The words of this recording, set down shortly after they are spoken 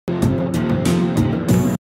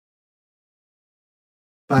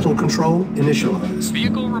Battle control initialized.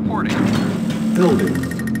 Vehicle reporting. Building.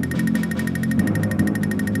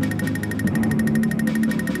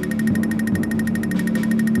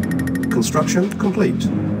 Construction complete.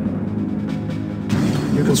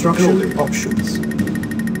 New construction building options.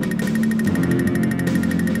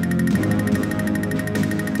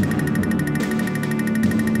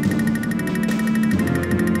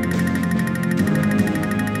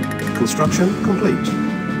 Construction complete.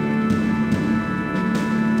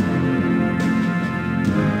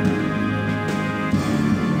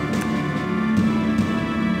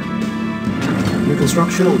 New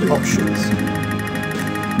construction building options.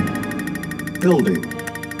 Building.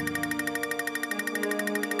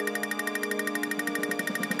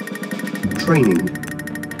 Training.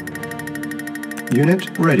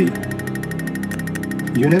 Unit ready.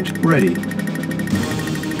 Unit ready.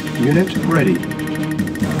 Unit ready.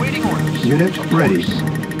 Waiting orders. Unit ready.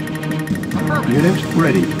 Affirmative. Unit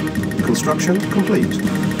ready. Construction complete.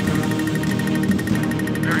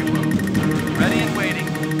 Very well. Ready and waiting.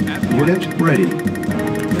 At Unit ready.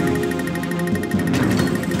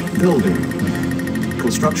 Building.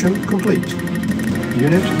 Construction complete.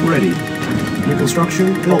 Unit ready. New construction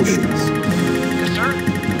options. Yes, sir.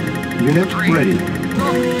 Unit ready.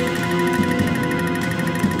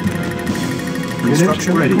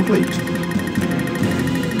 Construction ready. Complete.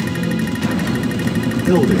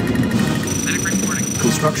 Building. Medic reporting.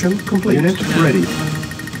 Construction complete. Unit ready.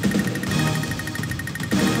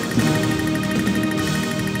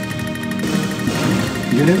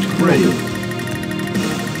 Unit ready.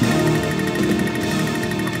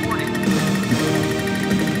 Reporting.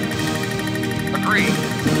 Agreed.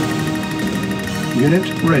 Unit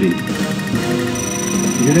ready.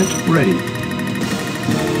 Unit ready.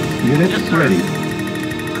 Unit Yes, sir. ready.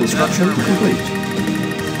 Construction complete.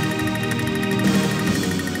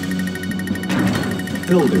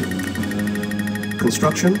 Building.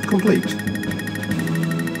 Construction complete.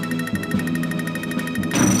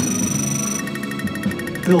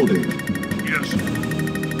 Building. Yes.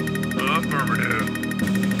 Affirmative.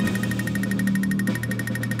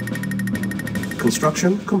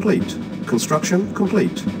 Construction complete. Construction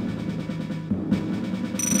complete.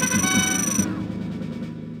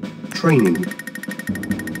 Training.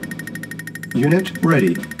 Unit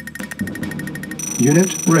ready.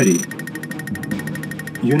 Unit ready.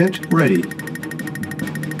 Unit ready.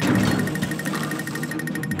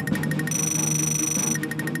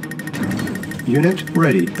 Unit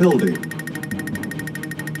ready. Building.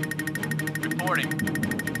 Reporting.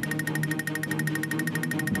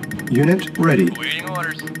 Unit ready. Awaiting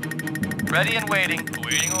orders. Ready and waiting.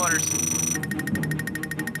 Awaiting orders.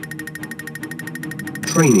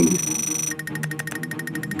 Training.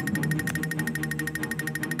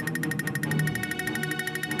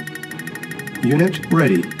 Unit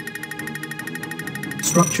ready.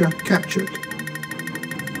 Structure captured.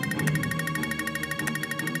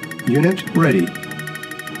 Unit ready.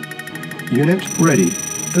 Unit ready.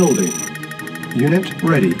 Building. Unit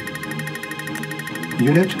ready.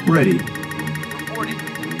 Unit ready. Reporting.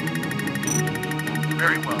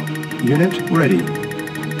 Very well. Unit ready.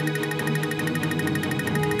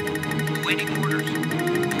 Awaiting orders.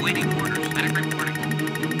 Awaiting orders. Medic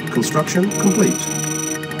reporting. Construction complete.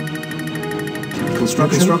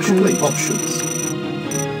 Construction complete. Options.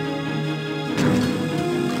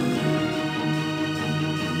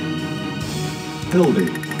 Building.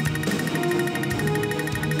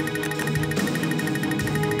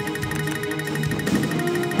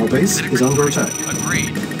 Our base Medic is under reporting. attack.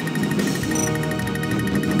 Agreed.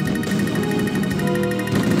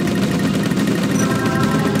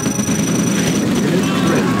 Unit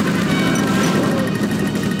ready.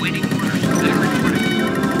 Awaiting orders. Medic reporting.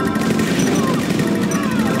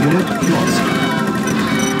 Unit lost.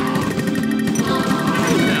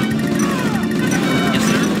 Down. Yes,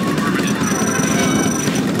 sir. Affirmative.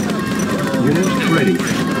 Unit ready.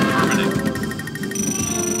 Affirmative.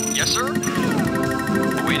 Yes, sir.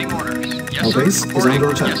 Awaiting orders. Yes, Our sir. base is Reporting. under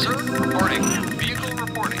attack. Yes, sir. Reporting. Vehicle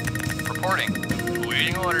reporting. Reporting.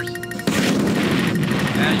 Awaiting orders.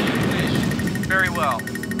 As you wish. Very well.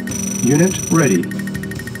 Unit ready.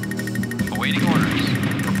 Awaiting orders.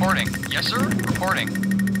 Reporting. Yes, sir. Reporting.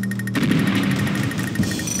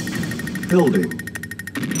 Building.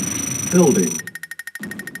 Building.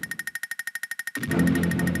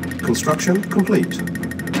 Construction complete.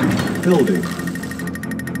 Building.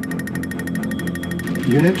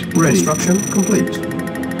 Unit ready. Construction complete.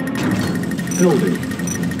 Building.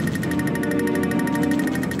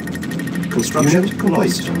 Construction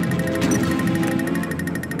complete.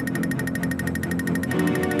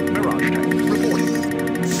 Mirage tank reporting.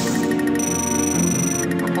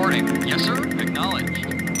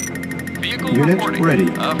 Unit reporting. ready.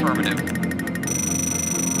 Affirmative.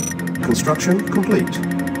 Construction complete.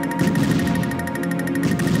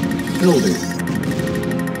 Building.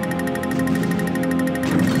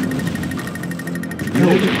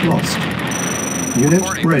 Unit lost. Unit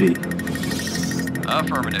Reporting. ready.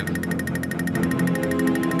 Affirmative.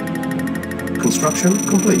 Construction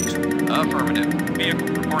complete. Affirmative. Vehicle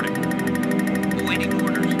reporting. Awaiting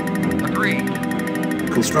orders. Agreed.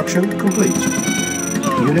 Construction complete.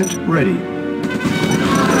 Unit ready.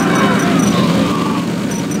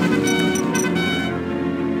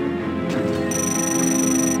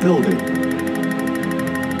 Building.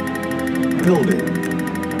 Building.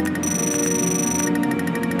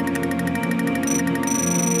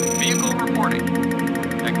 Vehicle reporting.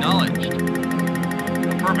 Acknowledged.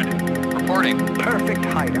 Affirmative. Reporting. Perfect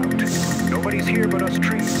hideout. Nobody's here but us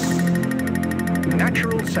trees.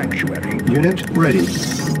 Natural sanctuary. Unit ready.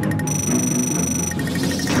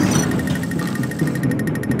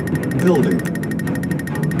 Building.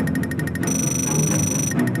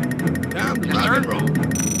 Yes, sir.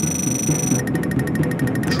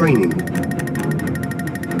 Training.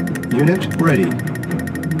 Unit ready.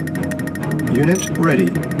 Unit ready.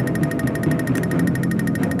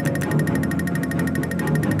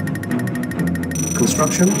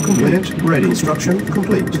 Construction complete. Unit ready. Construction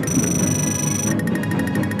complete.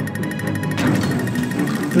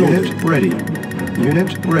 Unit ready.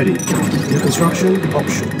 Unit ready. Construction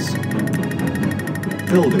options.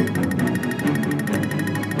 Building.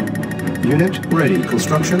 Unit ready.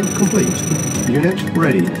 Construction complete. Unit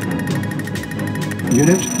ready.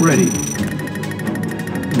 Unit ready.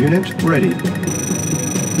 Unit ready.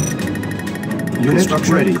 Unit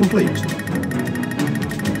ready. Complete.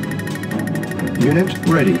 Unit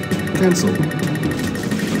ready. Cancel.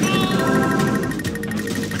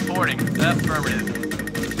 Reporting. Affirmative.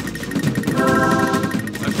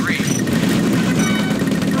 Agreed.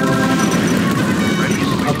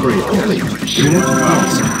 Upgrade complete. Unit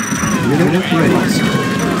lost. Unit ready.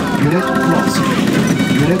 Unit lost.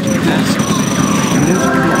 Unit lost. Unit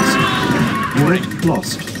lost. Unit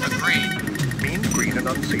lost. Agreed. Mean green and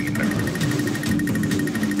unseen.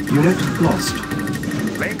 Unit lost.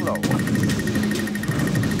 Laying low.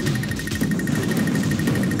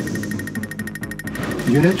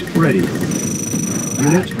 Unit ready.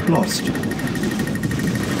 Unit lost.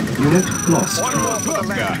 Unit lost. One more for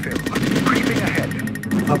the landfill. Creeping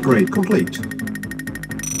ahead. Upgrade complete.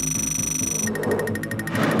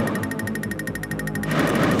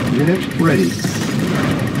 Unit ready.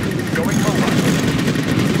 Going forward.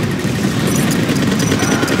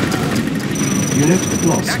 Unit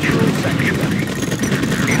lost. Natural sanctuary.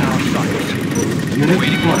 In our sight.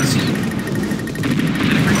 Unit lost.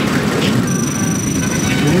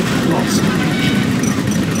 Unit lost.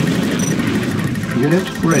 Unit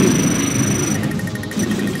ready.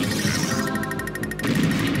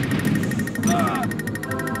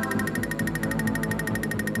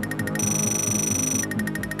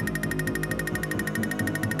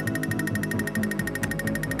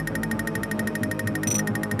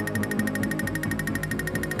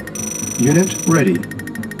 Unit ready.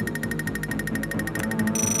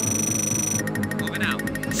 Moving out.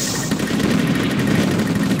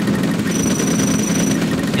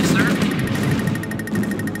 Yes, sir.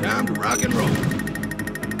 Time to rock and roll.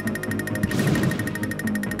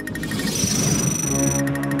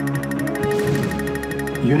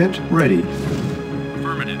 Unit ready.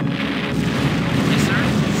 Affirmative. Yes, sir.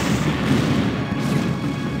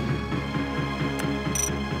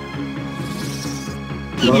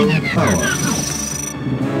 Low power.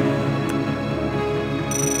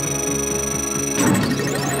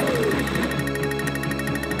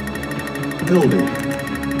 Building.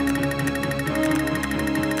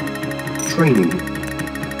 Training.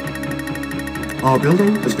 Our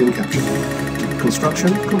building has been captured.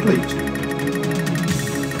 Construction complete.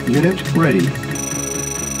 Unit ready.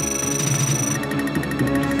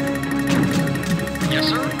 Yes,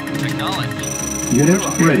 sir. Acknowledged. Unit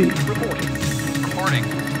ready. Reporting. Reporting.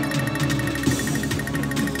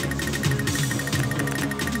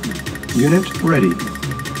 Unit ready.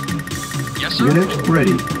 Yes, sir. Unit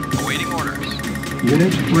ready. Awaiting orders.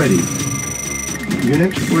 Unit ready.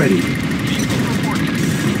 Unit ready. Vehicle reporting.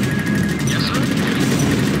 Yes, sir.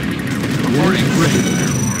 Unit Reporting. ready.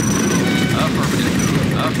 Affirmative.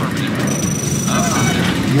 Affirmative. Affirmative.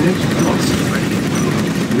 Unit lost.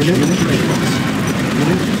 Unit ready.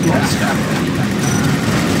 Unit lost.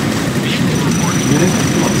 Vehicle reporting. Unit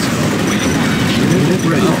lost. Awaiting orders. Unit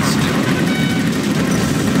ready. Lost.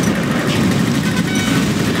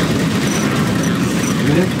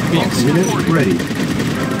 Unit lost. Unit ready.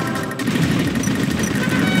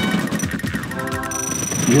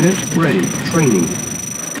 Unit ready. Training.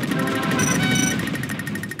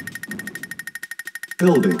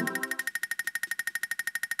 Building.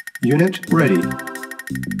 Unit ready.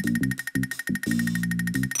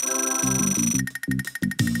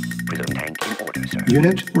 Prism tank in order, sir.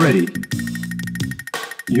 Unit ready.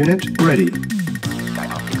 Unit ready.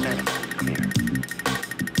 Diagnostic landing. Clear.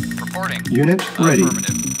 Reporting. Unit ready.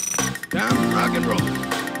 Affirmative. Time to rock and roll.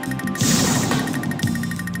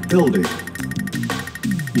 Building.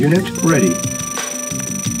 Unit ready.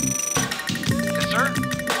 Yes, sir.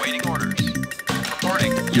 Awaiting orders.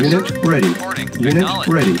 Reporting. Yes, Unit sir. ready. Reporting. Unit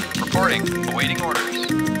Acknowledged. ready. Reporting. Awaiting orders.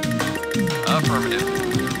 Affirmative.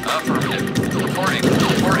 Affirmative. Reporting.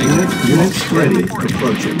 Reporting. Unit ready. Reporting.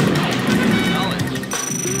 Approaching. Acknowledged.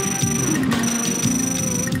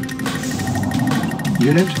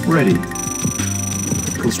 Unit ready.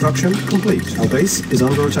 Construction complete. Our base is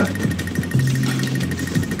under attack.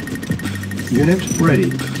 Unit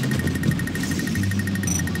ready.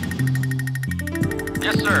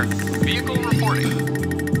 Yes, sir. Vehicle reporting.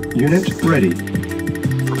 Unit ready.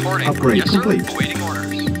 Reporting. Upgrade yes, complete. Sir. Awaiting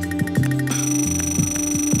orders.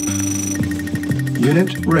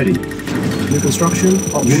 Unit ready. New construction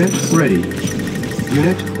options. Unit ready.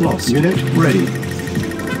 Unit lost. Unit ready.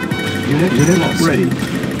 Unit lost. Ready.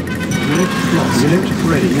 Unit lost. Unit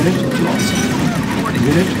ready. Unit lost.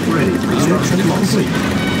 Unit ready. Construction complete.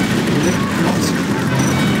 Unit lost.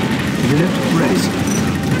 Unit ready.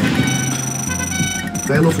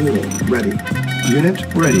 Veil of war ready. Unit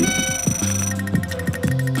ready.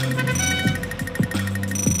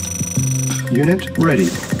 Unit ready.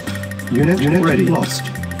 Unit ready. Lost.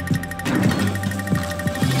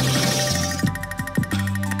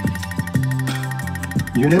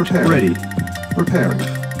 Unit ready. Repairing.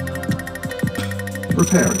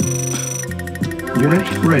 Repairing. Unit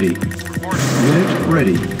ready. Unit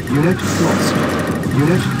ready. Unit lost.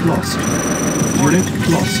 Unit lost. Unit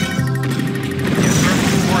lost. Yes, sir.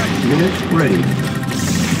 Reporting. Unit ready.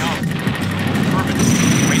 Affirmative.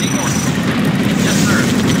 Awaiting orders. Yes, sir.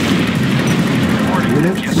 Reporting.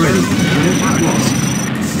 Unit yes, ready. Sir. Unit lost.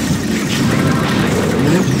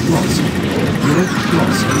 Unit lost. Unit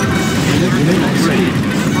lost. Unit ready.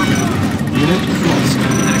 Unit lost.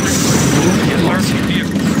 Unit lost.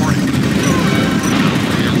 Vehicle reporting.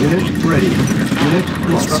 Unit ready. Unit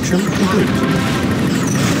construction complete.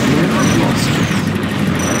 Unit lost.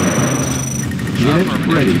 Unit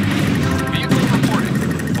ready. Vehicle reporting.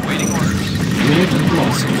 Awaiting orders. Unit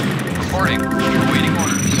lost. Reporting. Awaiting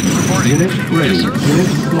orders. Reporting. Unit ready. Yes, sir. Unit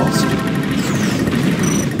lost.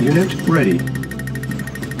 Unit ready.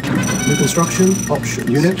 New construction options.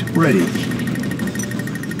 Unit ready.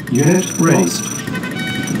 Unit ready. Lost.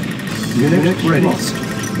 Unit ready. Lost.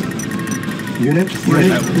 Unit ready.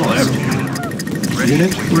 Lost.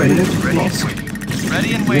 Unit ready. Lost. Ready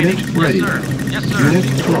and waiting. Unit ready. Yes, sir. Yes, sir. Unit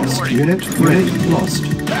lost. Reporting. Unit ready. Lost.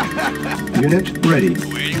 Unit ready.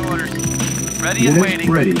 Awaiting orders. Ready and Unit waiting.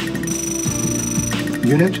 ready.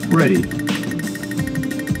 Unit ready.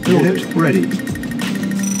 Unit ready.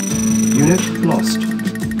 Unit lost.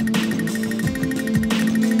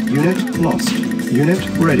 Unit lost. Unit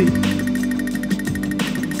ready.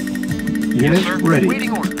 Unit Yes, sir. ready.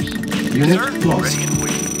 Awaiting orders. Yes, Unit sir. lost. Ready and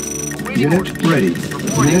waiting. Awaiting Unit orders. ready.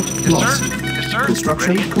 Reporting. Unit Yes, lost. sir. Yes, sir. Construction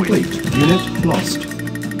Ready and complete. waiting. Unit lost.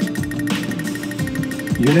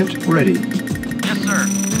 Unit ready. Yes, sir.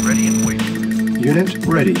 Ready and waiting. Unit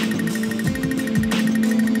ready.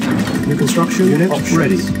 New construction unit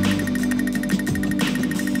ready.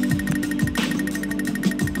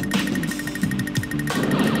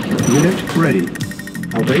 Unit ready.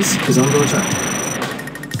 Our base is under attack.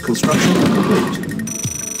 Construction complete.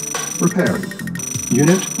 Repairing.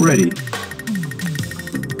 Unit ready.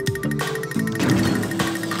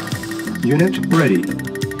 Unit ready.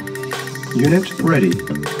 Unit ready.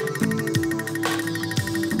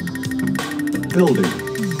 Building.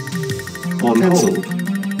 On hold.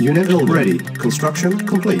 Unit ready. Construction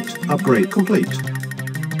complete. Upgrade complete.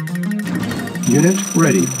 Unit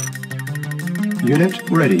ready. Unit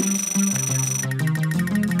ready.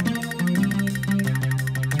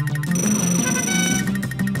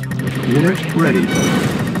 Unit ready.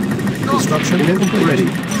 Construction ready.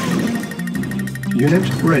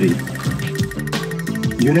 Unit ready.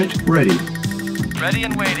 Unit ready. Ready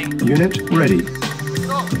and waiting. Unit ready.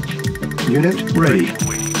 Go. Unit ready. And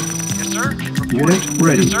waiting. Yes, sir. Reporting. Unit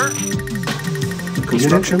ready. Yes, sir.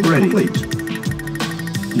 Construction complete.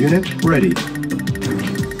 Unit ready.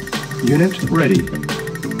 Unit ready.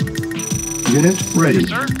 Unit ready. Yes,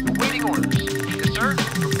 sir. Awaiting orders. Yes, sir.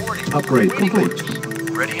 Reporting. Upgrade Awaiting complete.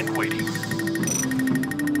 orders. Ready and waiting.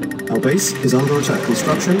 Our base is under attack.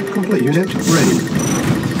 Construction complete. Unit ready.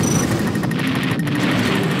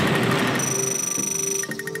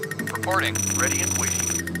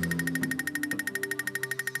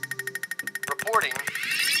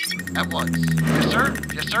 At once. Yes, sir.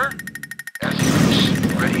 Yes, sir. As you wish.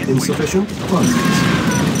 Ready and Insufficient funds.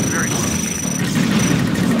 very well.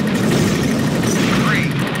 Agree.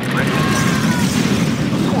 Ready.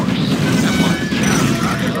 Of course. At once.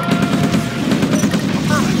 Rock and roll.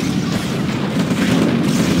 Affirmative.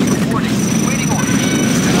 Reporting. Waiting orders.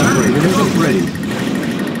 Yes, sir. Upgrade unit ready.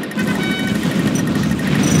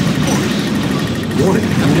 Of course. Warning,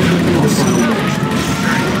 unit lost.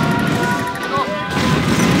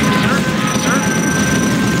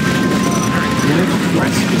 Unit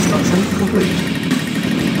lost. Construction complete.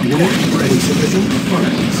 Unit ready. Sufficient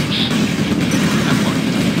funds.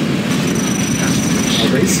 Our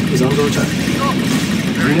base is under attack.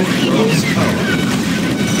 Unit lost power.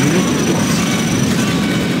 Unit lost.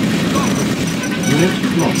 Unit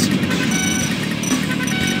lost.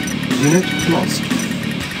 Unit lost.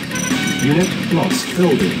 Unit lost.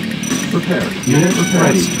 Building. Repair. Unit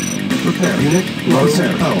ready. Repair. Unit lost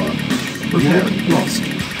power. Repair. Lost.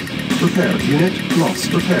 Repair. Unit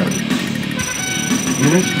lost. Repair.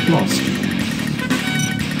 Unit lost.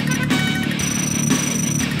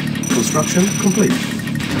 Construction complete.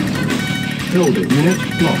 Building. Unit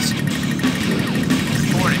lost.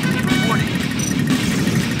 Reporting. Reporting.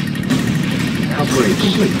 Upgrade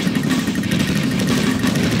complete.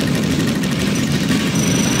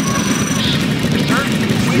 Sir,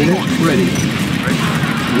 waiting Unit orders. ready.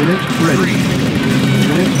 Unit ready.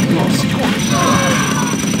 Unit lost. Of course.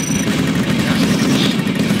 As you wish.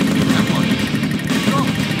 At once. Go.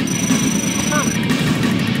 Affirmative.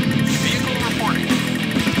 Vehicle reporting.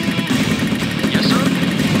 Yes, sir.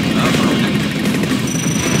 Affirmative.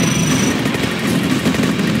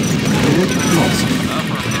 Unit lost.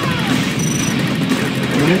 Affirmative.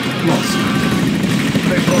 Unit lost.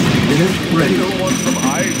 They both Unit ready. still want some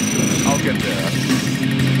ice. I'll get there.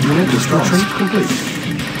 Unit destruction complete.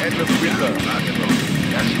 Endless winter.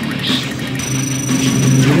 As you wish.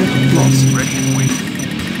 Unit lost. Ready and waiting.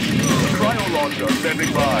 Cryo launcher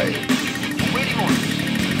standing by. Waiting orders.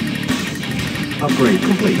 Upgrade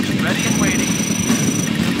complete. Ready and waiting.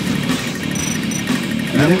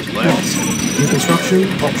 Unit lost. New construction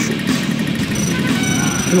options.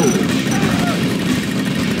 Building.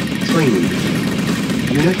 Training.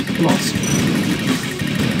 Unit lost.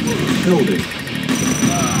 Building.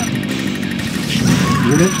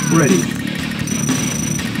 Unit ready.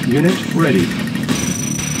 Unit ready.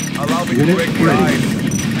 Allow me to Unit break the ready. ice.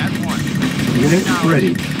 At once. Unit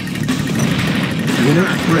ready. Unit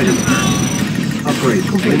ready. Upgrade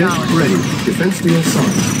complete. Unit ready. Defense deal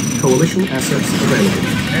signed. Coalition assets available.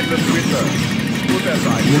 Endless winter. Put that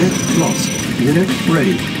side. Unit lost. Unit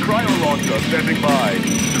ready. Cryo launcher standing by.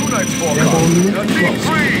 2 nights Airborne forecast. unit Deep lost.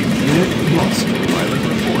 free. Unit lost. Pilot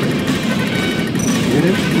reporting.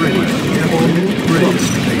 Unit ready. Airborne unit ready.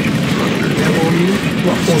 Airborne unit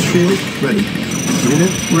lost. Force field ready.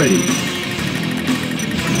 Unit ready.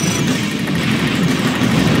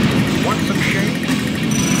 Want some shade?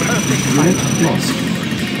 Perfect Unit timing. lost.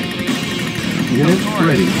 Unit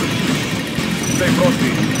ready. Stay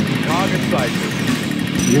frosty. Target sighted.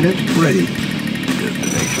 Unit ready.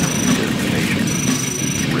 Destination.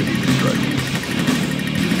 Ready to strike.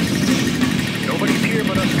 Nobody's here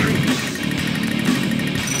but us trees.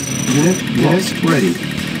 Unit lost. Ready.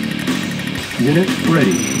 Unit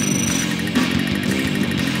ready.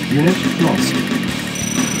 Unit lost.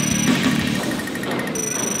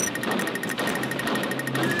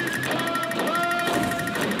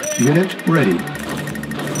 Unit ready.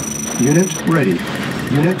 Unit ready.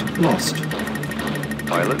 Unit lost.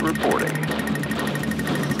 Pilot reporting.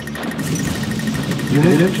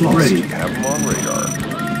 Unit lost. Ready. Have them on radar.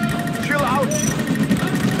 Chill out.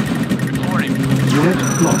 Reporting. Unit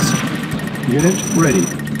lost. Unit ready.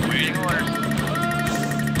 Waiting orders.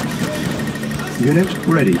 Unit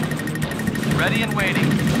ready. Ready and waiting.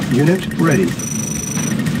 Unit ready.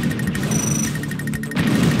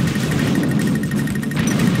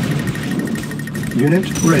 Unit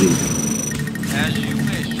ready. As you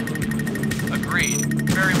wish. Agreed.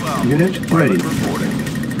 Very well. Unit ready. Pilot reporting.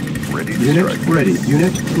 Ready to Unit strike. ready.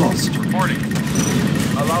 Unit lost. Reporting.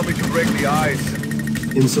 Allow me to break the ice.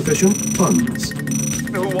 Insufficient funds.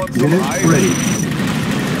 Who wants some Unit ice? ready.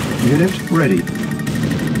 Unit ready.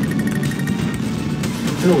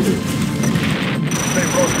 Building. Stay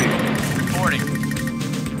frosty. Reporting.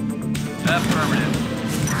 Affirmative.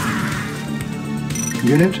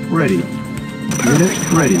 Unit ready.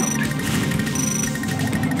 Unit ready.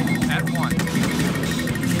 At once.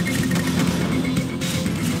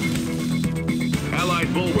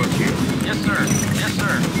 Allied bulwark here. Yes, sir. Yes,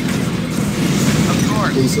 sir. Of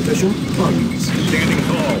course. Insufficient funds. Standing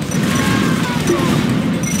tall.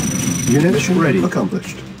 Unit mission ready.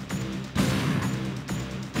 Accomplished.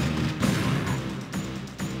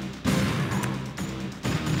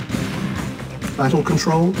 Battle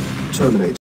control terminated.